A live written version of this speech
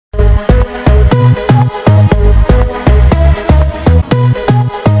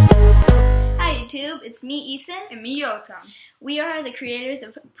It's me, Ethan. And me, Yotam. We are the creators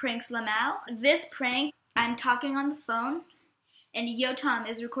of Pranks Lamau. This prank, I'm talking on the phone, and Yotam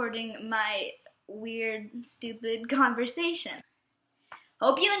is recording my weird, stupid conversation.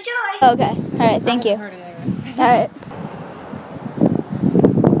 Hope you enjoy! Okay. Alright, thank you. Alright.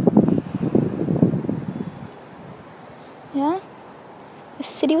 Yeah? A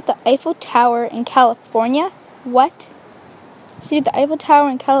city with the Eiffel Tower in California? What? A city with the Eiffel Tower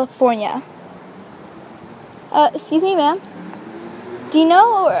in California. Excuse me, ma'am. Do you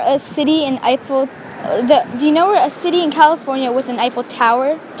know a city in Eiffel? Do you know where a city in California with an Eiffel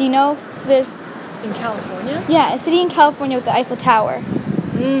Tower? Do you know if there's in California? Yeah, a city in California with the Eiffel Tower.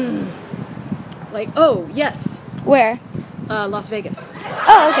 Like, oh yes. Where? Las Vegas.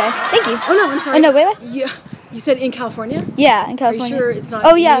 Oh, okay. Thank you. Oh no, I'm sorry. Oh no, wait. Yeah, you said in California? Yeah, in California. Are you sure it's not?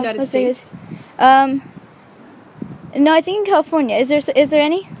 Oh in yeah, the United Las States? Vegas. No, I think in California. Is there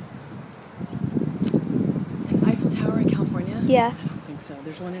any? Eiffel Tower in California? Yeah. I don't think so.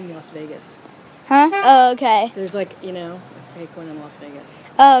 There's one in Las Vegas. Huh? Oh, okay. There's like, a fake one in Las Vegas.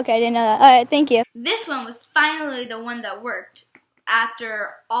 Oh, okay. I didn't know that. All right, thank you. This one was finally the one that worked.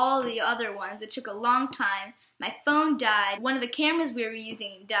 After all the other ones, it took a long time. My phone died. One of the cameras we were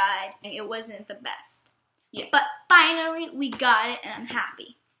using died, and it wasn't the best. Yeah. But finally, we got it, and I'm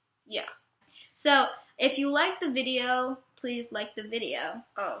happy. Yeah. So, if you like the video, please like the video.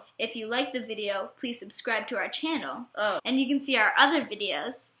 Oh. If you like the video, please subscribe to our channel. Oh. And you can see our other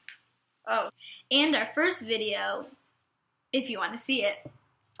videos. Oh. And our first video, if you want to see it.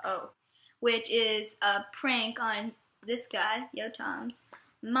 Oh. Which is a prank on this guy, Yotam's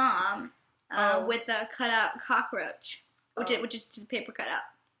mom, with a cutout cockroach, which is the paper cutout.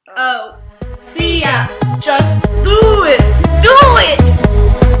 Oh. See ya! Just do it! Do it!